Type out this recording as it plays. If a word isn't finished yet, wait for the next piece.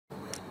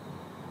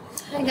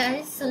Hi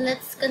guys, so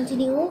let's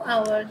continue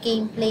our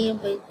gameplay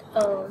with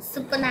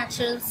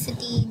Supernatural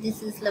City.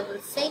 This is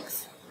level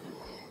 6.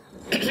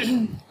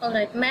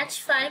 Alright, match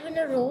 5 in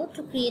a row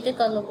to create a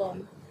color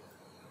bomb.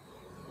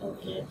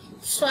 Okay,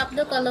 swap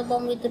the color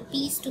bomb with a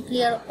piece to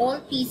clear all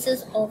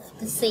pieces of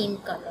the same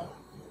color.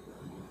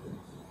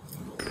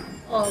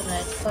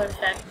 Alright,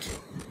 perfect.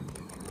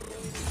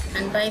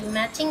 And by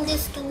matching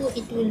these two,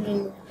 it will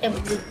remove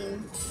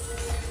everything.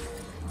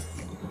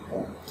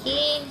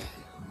 Okay.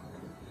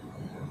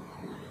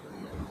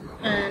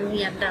 And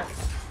we are done.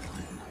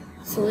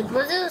 So it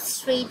was a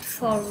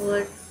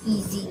straightforward,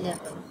 easy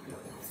level.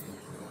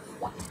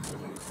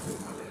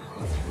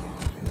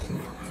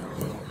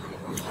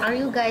 Are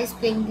you guys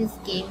playing this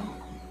game?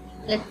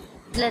 Let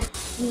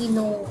me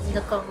know in the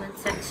comment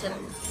section.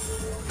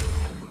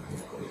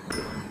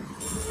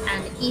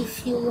 And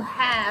if you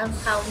have,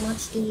 how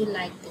much do you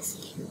like this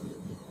game?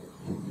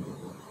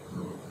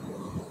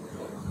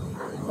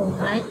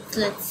 Alright,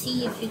 let's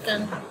see if you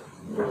can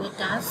do a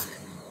task.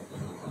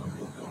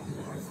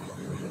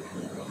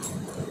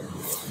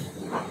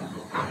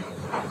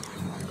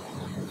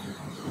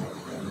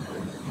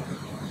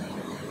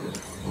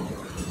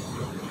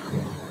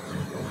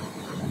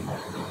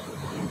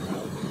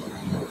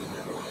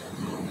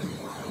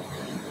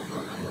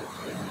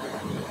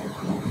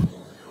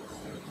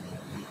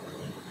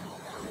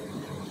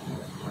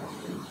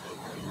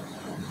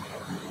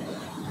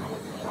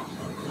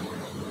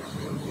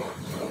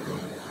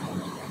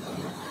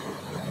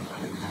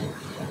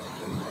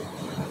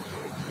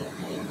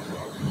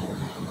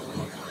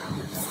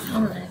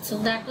 Alright, so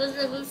that was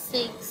level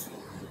 6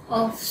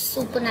 of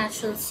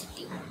Supernatural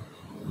City.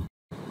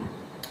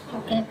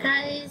 Okay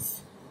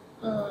guys,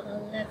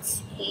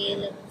 let's play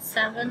level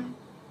 7.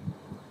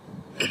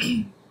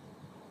 We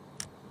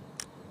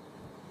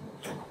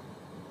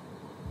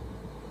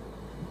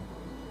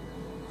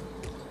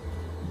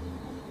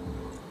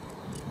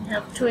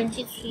have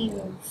 23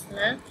 moves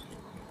left.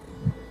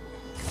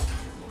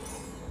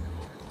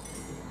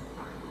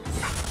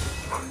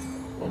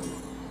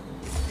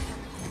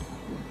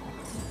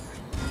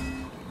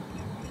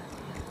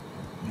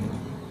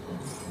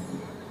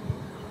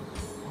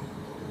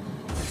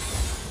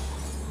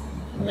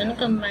 I'm gonna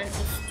combine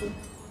these two.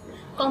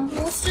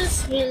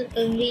 Composters will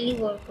really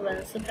work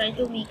well, so try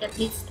to make at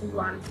least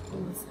one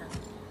in this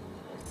level.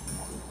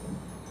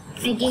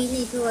 Again,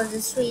 it was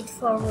a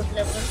straightforward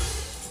level,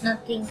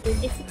 nothing too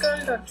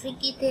difficult or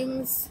tricky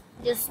things,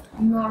 just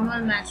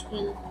normal match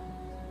will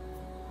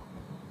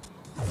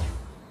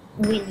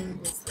winning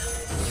this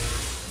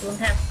level. Don't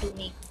have to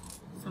make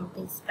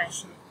something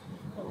special.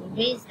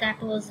 Anyways,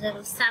 that was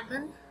level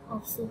 7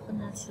 of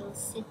Supernatural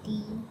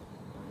City.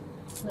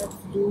 Let's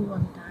do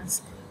one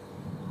task.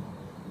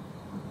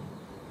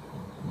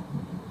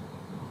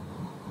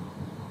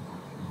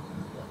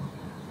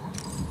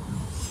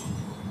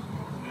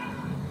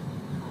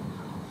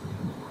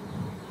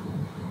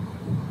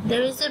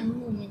 There is a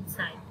room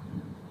inside.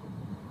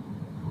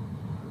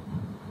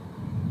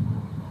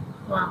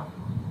 Wow.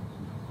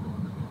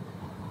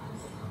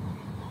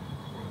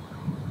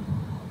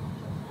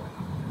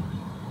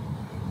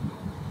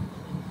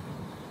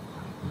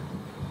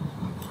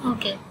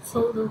 Okay,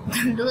 so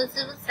those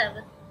level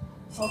 7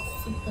 of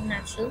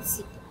Supernatural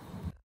City.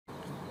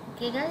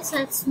 Okay guys,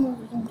 let's move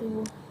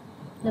into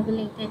level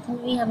 8. I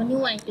think we have a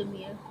new item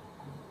here.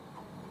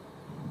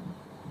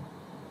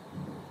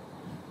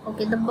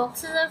 Okay, the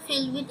boxes are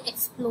filled with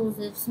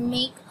explosives.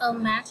 Make a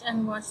match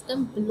and watch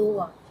them blow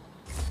up.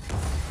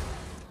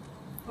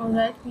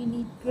 Alright, we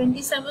need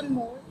 27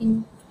 more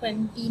in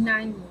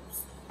 29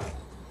 moves.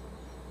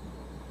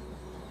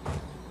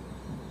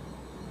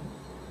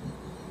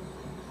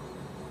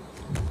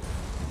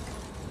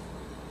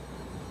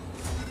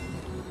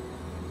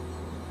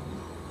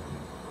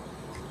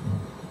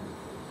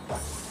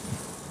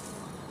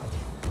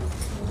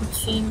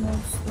 So 3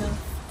 moves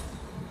left.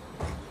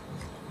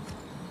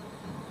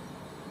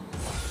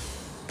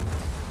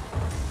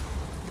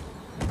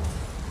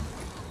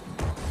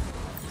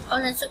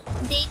 Alright, so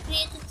they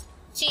created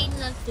chain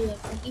like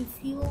reaction.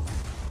 If you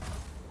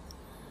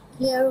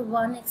clear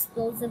one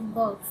explosive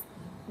box,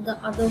 the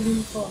other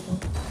will follow.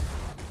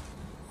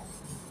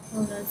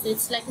 Alright, so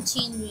it's like a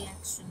chain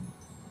reaction.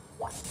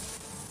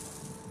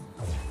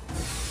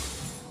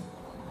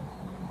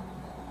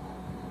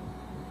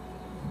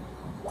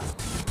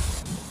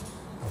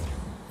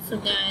 So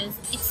guys,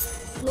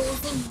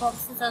 explosive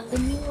boxes are the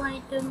new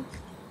item.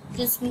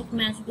 Just make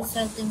match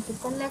beside them to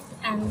collect,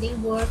 and they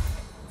work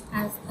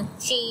as a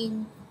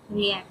chain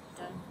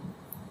reactor.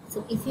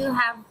 So if you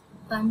have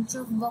bunch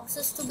of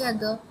boxes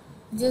together,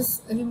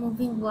 just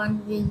removing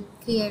one will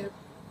clear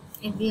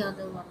every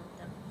other one of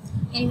them.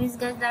 Anyways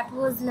guys, that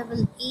was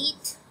level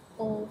 8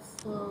 of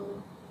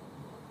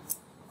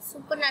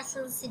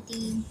Supernatural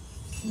City.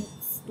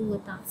 Let's do a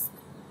task.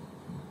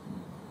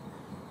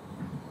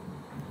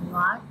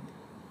 What?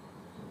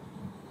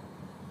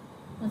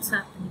 What's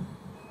happening?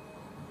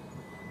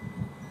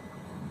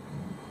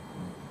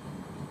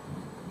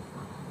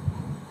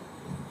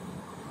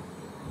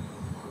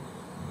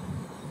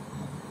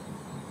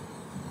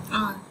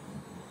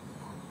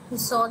 We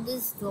saw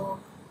this dog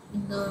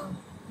in the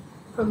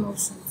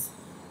promotions.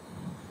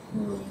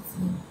 Who is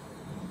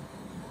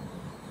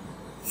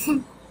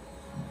he?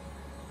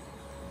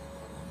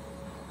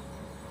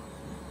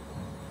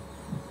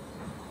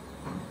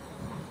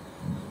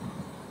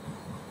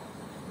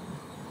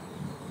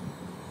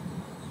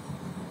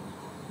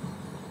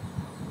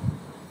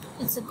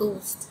 It's a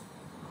ghost.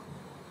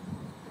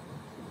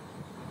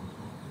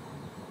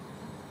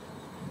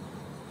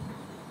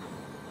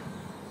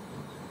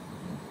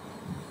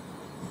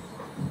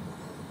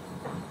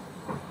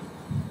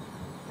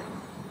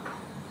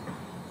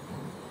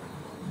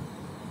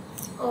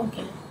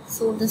 Okay,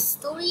 so the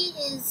story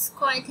is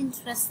quite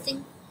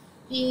interesting.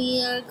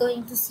 We are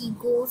going to see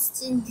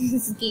ghosts in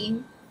this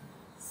game.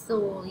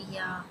 So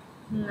yeah,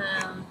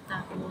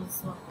 that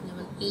was what,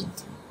 level 8.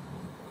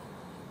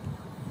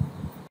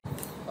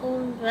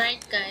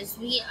 Alright guys,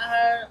 we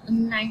are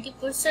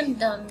 90%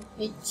 done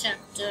with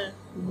chapter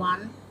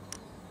 1.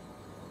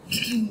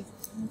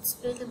 Let's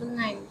play level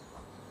 9.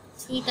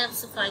 3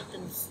 types of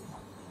items.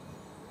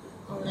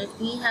 Alright,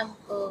 we have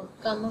a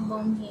color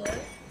bomb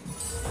here.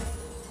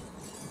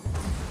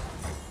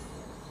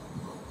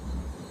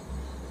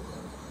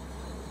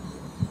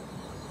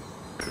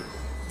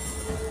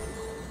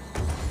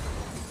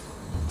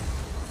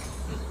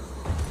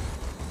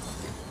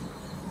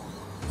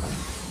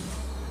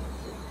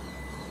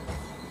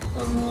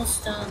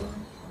 Almost done.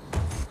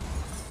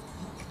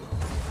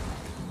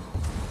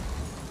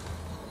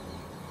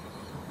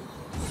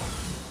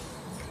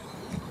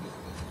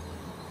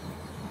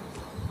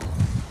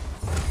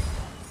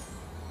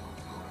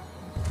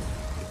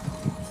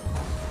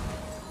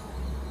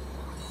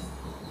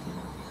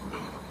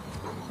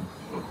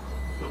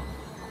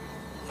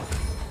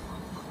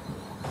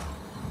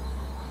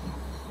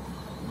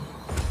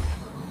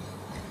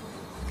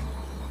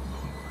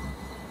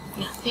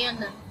 Yeah, we are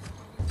done.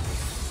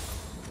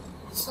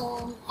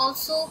 So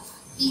also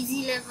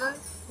easy level,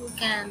 you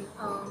can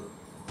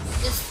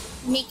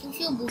just making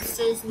few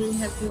boosters will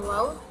help you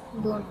out.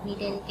 You don't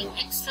need anything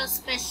extra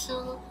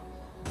special.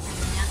 And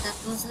yeah, that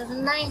was level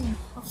 9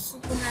 of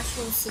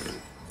Supernatural City.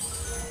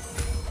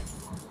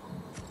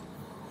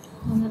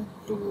 I'm gonna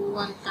do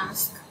one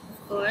task,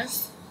 of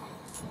course.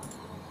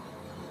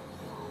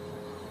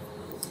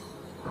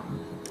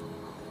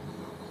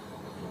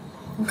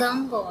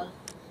 Gumball.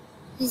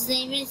 His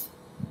name is,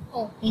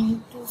 oh, we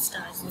need 2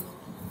 stars in it.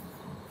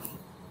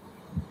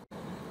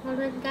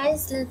 Alright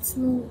guys, let's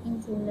move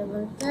into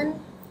level 10.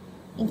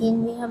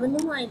 Again, we have a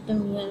new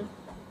item here.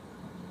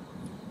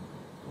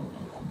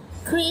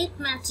 Create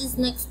matches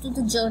next to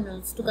the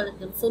journals to collect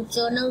them. So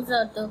journals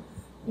are the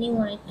new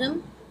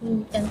item.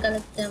 You can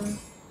collect them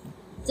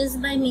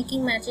just by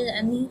making matches,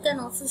 and you can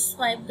also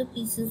swipe the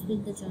pieces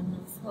with the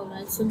journals.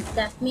 Alright, so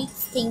that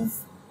makes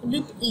things a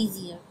bit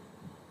easier.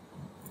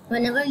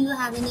 Whenever you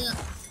have any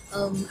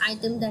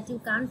item that you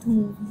can't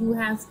move, you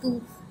have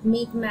to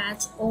make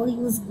match or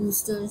use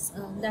boosters.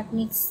 That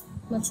makes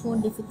much more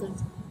difficult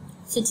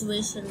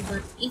situation,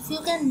 but if you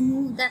can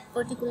move that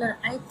particular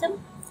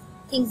item,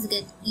 things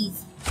get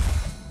easy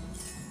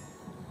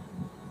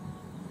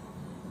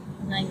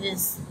like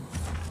this.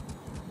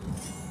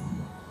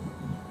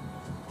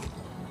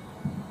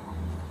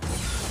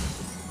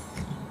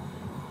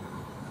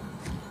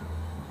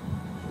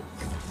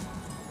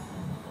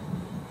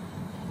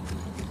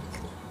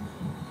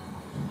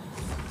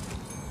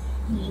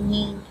 We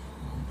need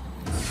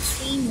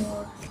 3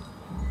 more,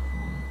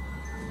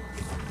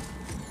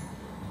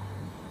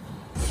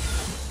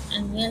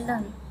 and we are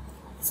done.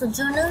 So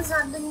journals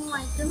are the new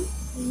item.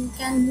 You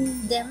can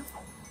move them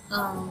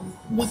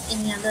with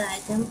any other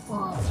item,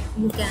 or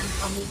you can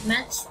make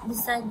match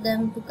beside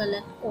them to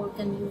collect, or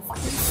can use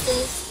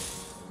boosters.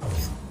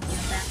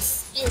 Yeah,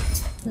 that's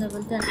it.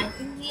 Level 10. I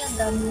think we are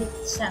done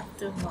with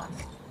chapter 1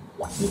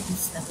 with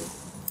this level.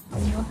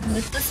 I'm not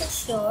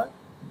 100% sure,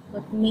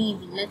 but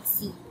maybe. Let's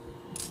see.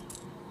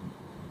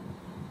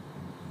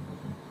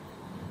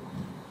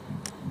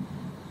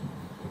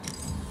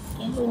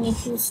 Okay, we need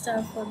 2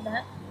 stars for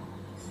that.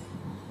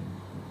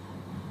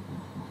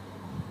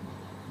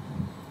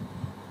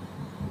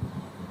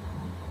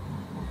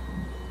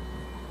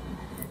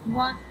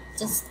 What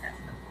just happened?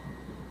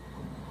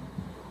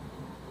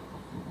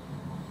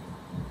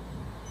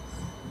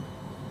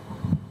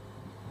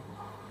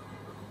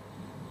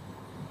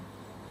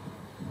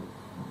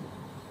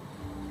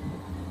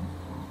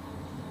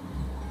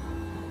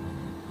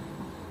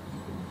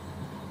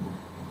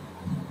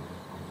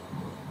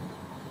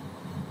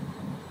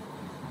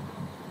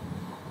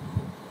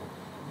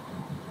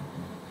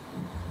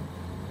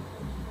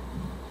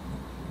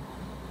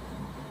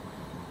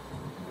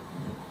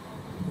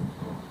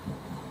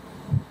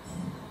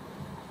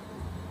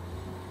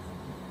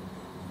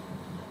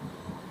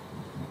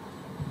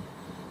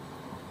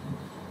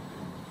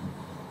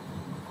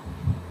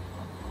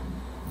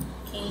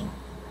 Okay.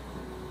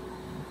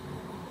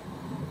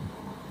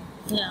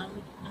 Yeah,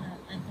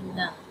 I think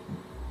that.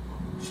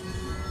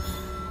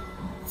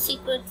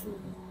 Secret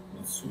room.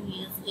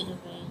 Mysterious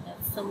getaway.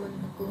 That's someone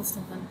the ghost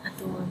of an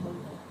adorable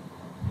dog.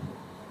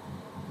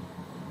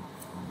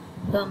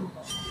 bumper.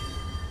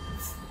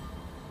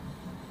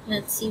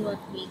 Let's see what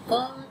we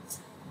got.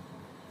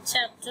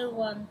 Chapter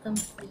 1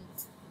 complete.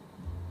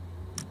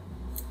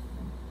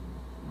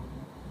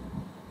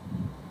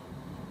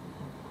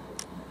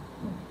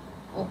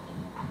 Okay,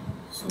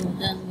 so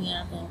then we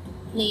are going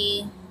to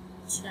play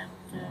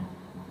chapter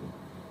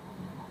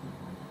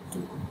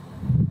 2.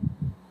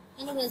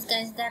 Anyways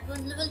guys, that was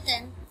level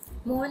 10.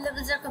 More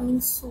levels are coming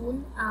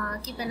soon.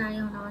 Keep an eye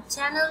on our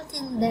channel.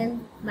 Till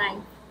then, bye.